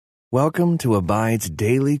Welcome to Abide's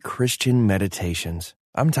Daily Christian Meditations.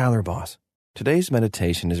 I'm Tyler Boss. Today's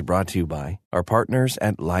meditation is brought to you by our partners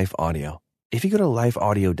at Life Audio. If you go to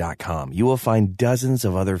lifeaudio.com, you will find dozens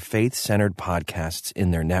of other faith-centered podcasts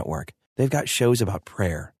in their network. They've got shows about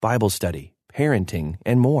prayer, Bible study, parenting,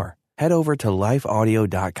 and more. Head over to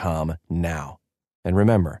lifeaudio.com now. And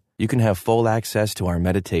remember, you can have full access to our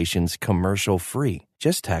meditations commercial-free.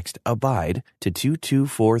 Just text ABIDE to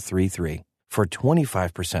 22433 for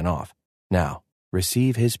 25% off. Now,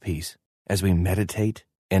 receive His peace as we meditate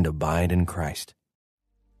and abide in Christ.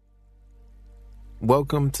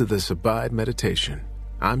 Welcome to this Abide Meditation.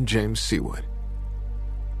 I'm James Seawood.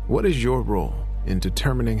 What is your role in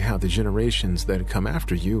determining how the generations that come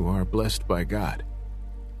after you are blessed by God?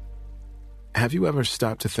 Have you ever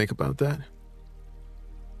stopped to think about that?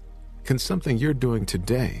 Can something you're doing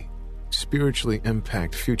today spiritually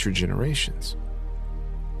impact future generations?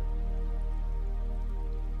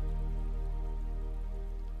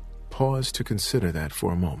 Pause to consider that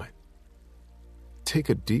for a moment. Take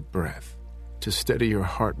a deep breath to steady your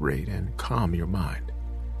heart rate and calm your mind.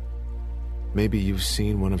 Maybe you've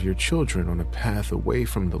seen one of your children on a path away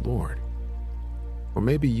from the Lord, or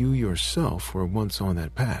maybe you yourself were once on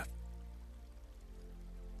that path.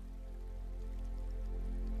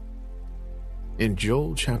 In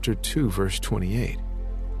Joel chapter 2, verse 28,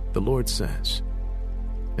 the Lord says,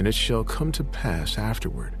 "And it shall come to pass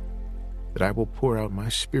afterward, that I will pour out my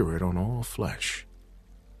Spirit on all flesh.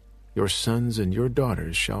 Your sons and your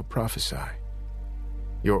daughters shall prophesy.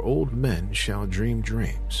 Your old men shall dream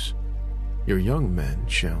dreams. Your young men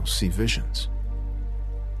shall see visions."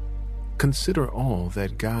 Consider all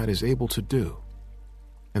that God is able to do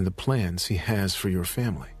and the plans He has for your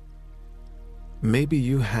family. Maybe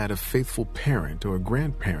you had a faithful parent or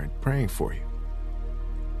grandparent praying for you.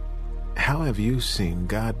 How have you seen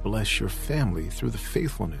God bless your family through the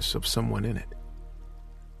faithfulness of someone in it?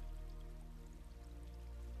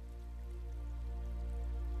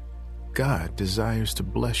 God desires to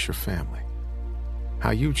bless your family.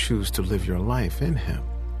 How you choose to live your life in Him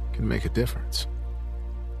can make a difference.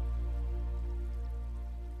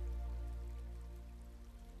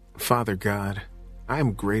 Father God, I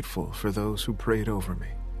am grateful for those who prayed over me.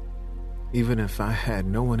 Even if I had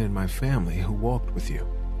no one in my family who walked with you,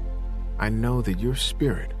 I know that your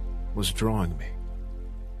Spirit was drawing me,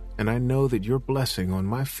 and I know that your blessing on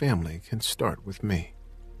my family can start with me.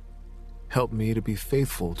 Help me to be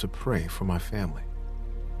faithful to pray for my family,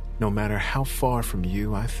 no matter how far from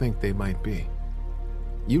you I think they might be.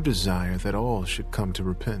 You desire that all should come to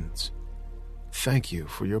repentance. Thank you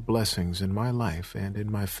for your blessings in my life and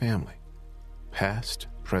in my family, past,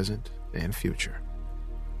 present, and future.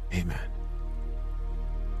 Amen.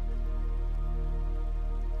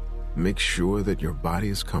 Make sure that your body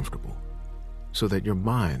is comfortable so that your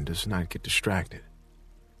mind does not get distracted.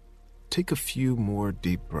 Take a few more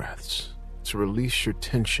deep breaths to release your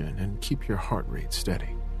tension and keep your heart rate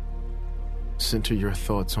steady. Center your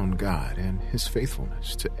thoughts on God and His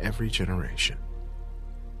faithfulness to every generation.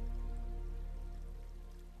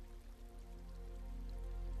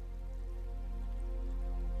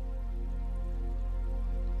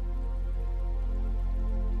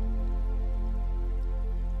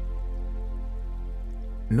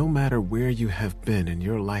 No matter where you have been in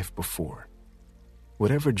your life before,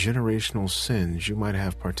 whatever generational sins you might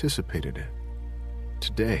have participated in,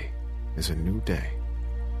 today is a new day.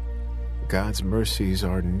 God's mercies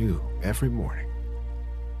are new every morning.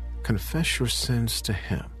 Confess your sins to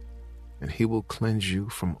Him, and He will cleanse you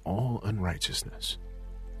from all unrighteousness.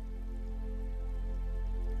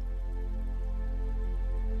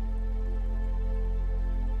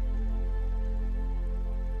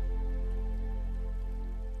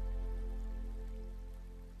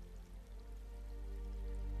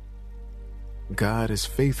 God is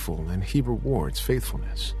faithful and He rewards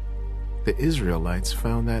faithfulness. The Israelites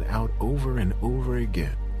found that out over and over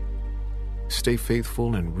again. Stay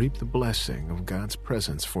faithful and reap the blessing of God's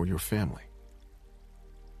presence for your family.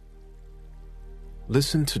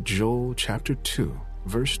 Listen to Joel chapter 2,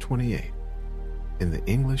 verse 28 in the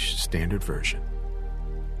English Standard Version.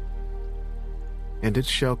 "And it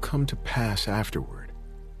shall come to pass afterward,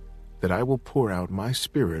 that I will pour out my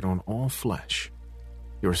Spirit on all flesh.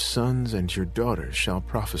 Your sons and your daughters shall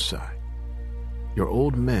prophesy. Your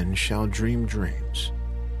old men shall dream dreams.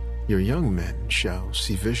 Your young men shall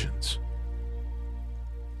see visions."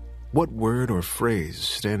 What word or phrase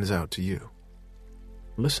stands out to you?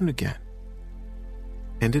 Listen again.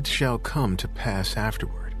 "And it shall come to pass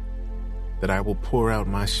afterward, that I will pour out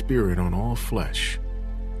my Spirit on all flesh.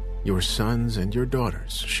 Your sons and your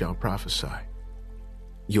daughters shall prophesy.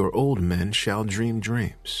 Your old men shall dream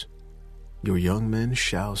dreams. Your young men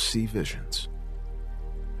shall see visions.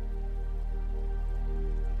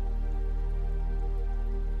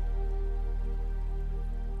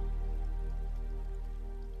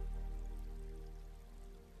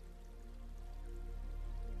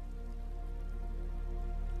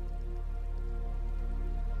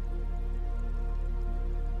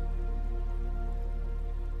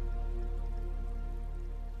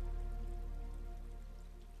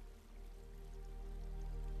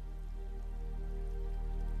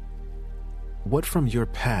 What from your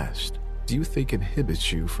past do you think inhibits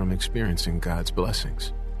you from experiencing God's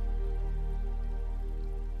blessings?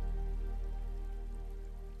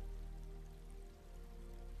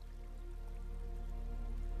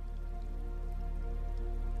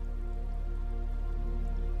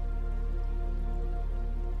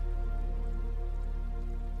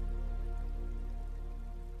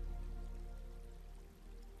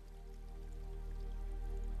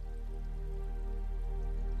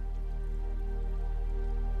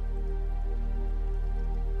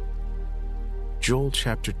 Joel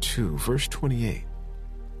chapter 2, verse 28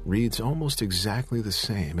 reads almost exactly the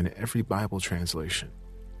same in every Bible translation.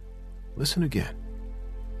 Listen again.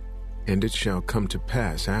 And it shall come to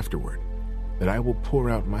pass afterward that I will pour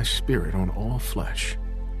out my spirit on all flesh.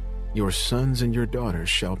 Your sons and your daughters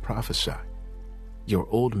shall prophesy. Your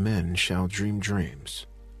old men shall dream dreams.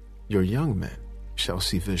 Your young men shall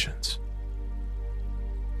see visions.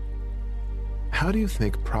 How do you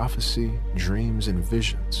think prophecy, dreams, and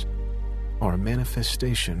visions are a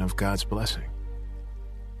manifestation of God's blessing?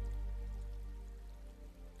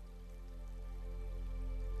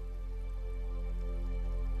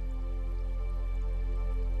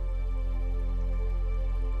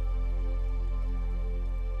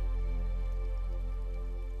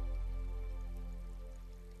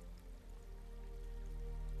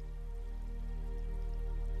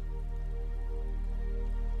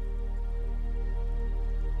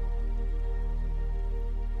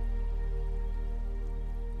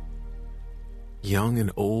 Young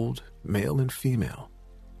and old, male and female,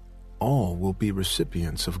 all will be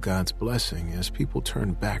recipients of God's blessing as people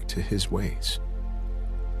turn back to His ways.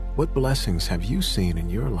 What blessings have you seen in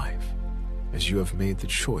your life as you have made the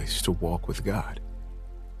choice to walk with God?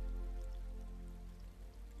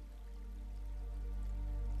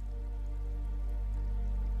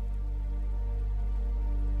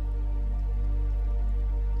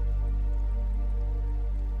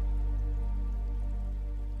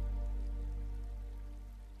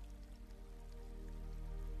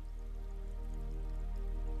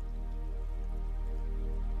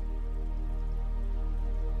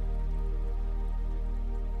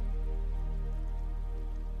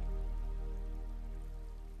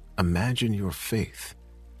 Imagine your faith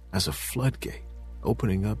as a floodgate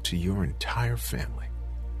opening up to your entire family.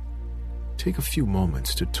 Take a few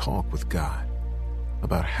moments to talk with God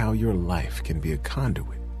about how your life can be a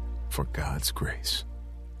conduit for God's grace.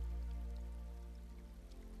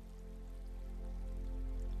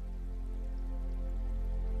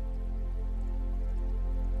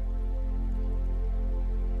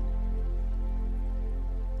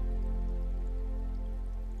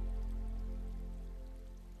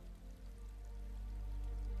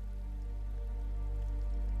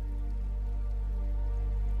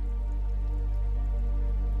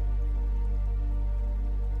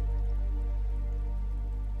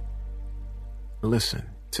 Listen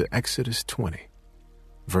to Exodus 20,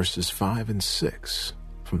 verses 5 and 6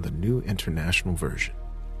 from the New International Version.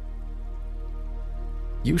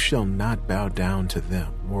 You shall not bow down to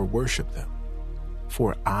them or worship them,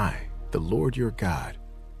 for I, the Lord your God,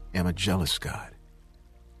 am a jealous God,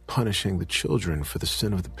 punishing the children for the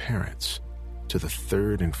sin of the parents to the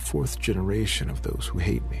third and fourth generation of those who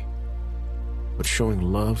hate me, but showing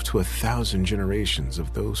love to 1,000 generations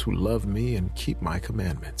of those who love me and keep my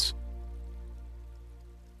commandments.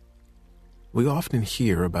 We often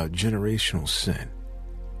hear about generational sin,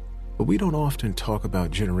 but we don't often talk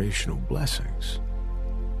about generational blessings.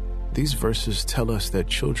 These verses tell us that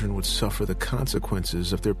children would suffer the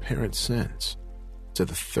consequences of their parents' sins to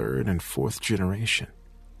the third and fourth generation.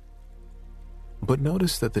 But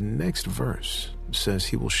notice that the next verse says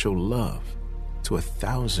He will show love to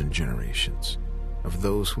 1,000 generations of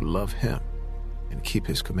those who love Him and keep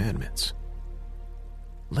His commandments.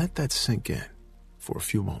 Let that sink in for a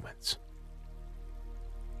few moments.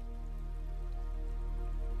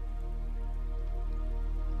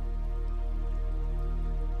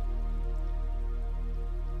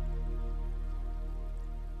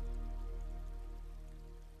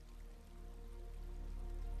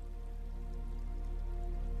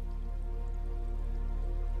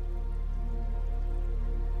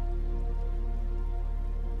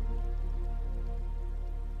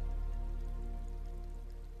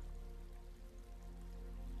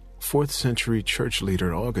 4th century church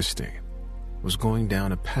leader Augustine was going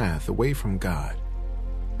down a path away from God,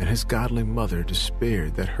 and his godly mother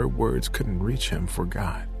despaired that her words couldn't reach him for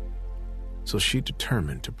God, so she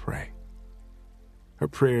determined to pray. Her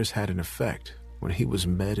prayers had an effect when he was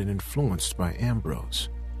met and influenced by Ambrose,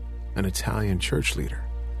 an Italian church leader,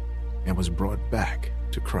 and was brought back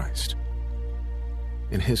to Christ.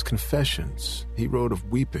 In his Confessions, he wrote of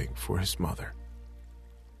weeping for his mother,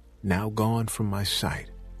 now gone from my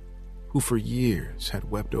sight, who for years had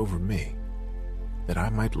wept over me, that I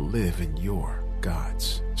might live in your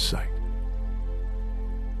God's sight.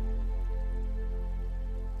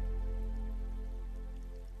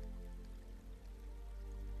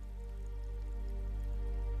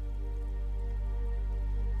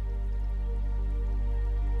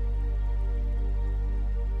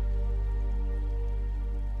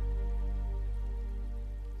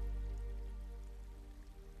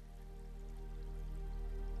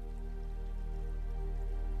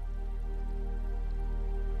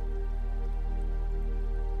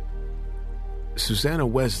 Susanna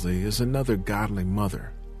Wesley is another godly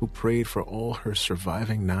mother who prayed for all her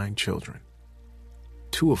surviving 9 children,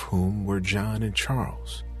 2 of whom were John and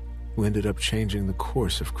Charles, who ended up changing the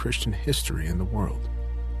course of Christian history in the world.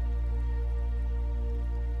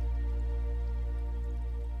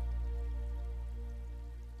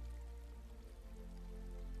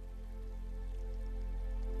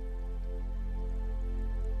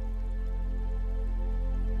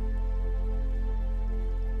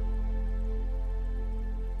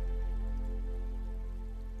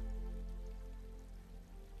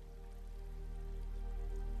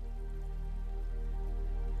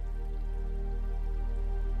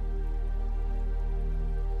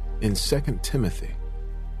 In 2 Timothy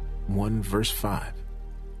 1 verse 5,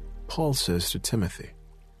 Paul says to Timothy,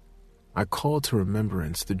 I call to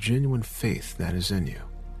remembrance the genuine faith that is in you,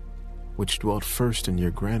 which dwelt first in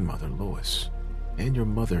your grandmother Lois and your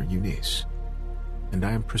mother Eunice, and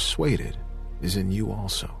I am persuaded is in you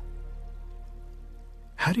also.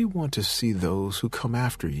 How do you want to see those who come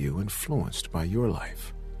after you influenced by your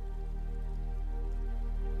life?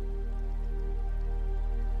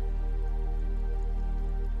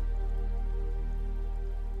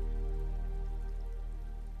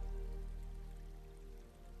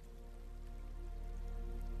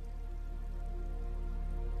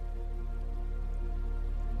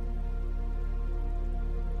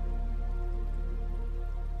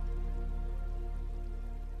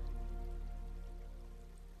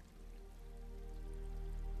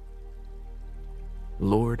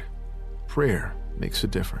 Lord, prayer makes a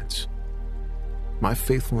difference. My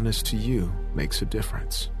faithfulness to you makes a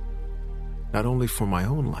difference, not only for my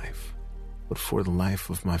own life, but for the life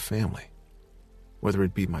of my family, whether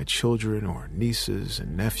it be my children or nieces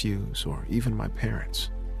and nephews or even my parents.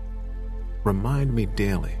 Remind me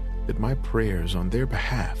daily that my prayers on their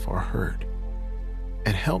behalf are heard,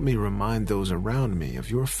 and help me remind those around me of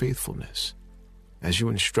your faithfulness, as you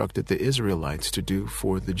instructed the Israelites to do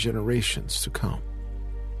for the generations to come.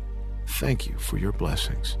 Thank you for your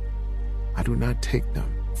blessings. I do not take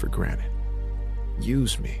them for granted.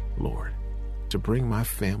 Use me, Lord, to bring my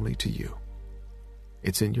family to you.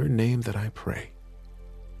 It's in your name that I pray.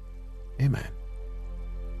 Amen.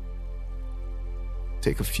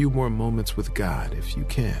 Take a few more moments with God, if you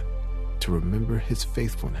can, to remember his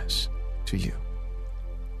faithfulness to you.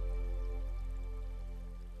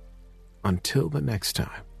 Until the next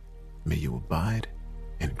time, may you abide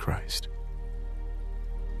in Christ.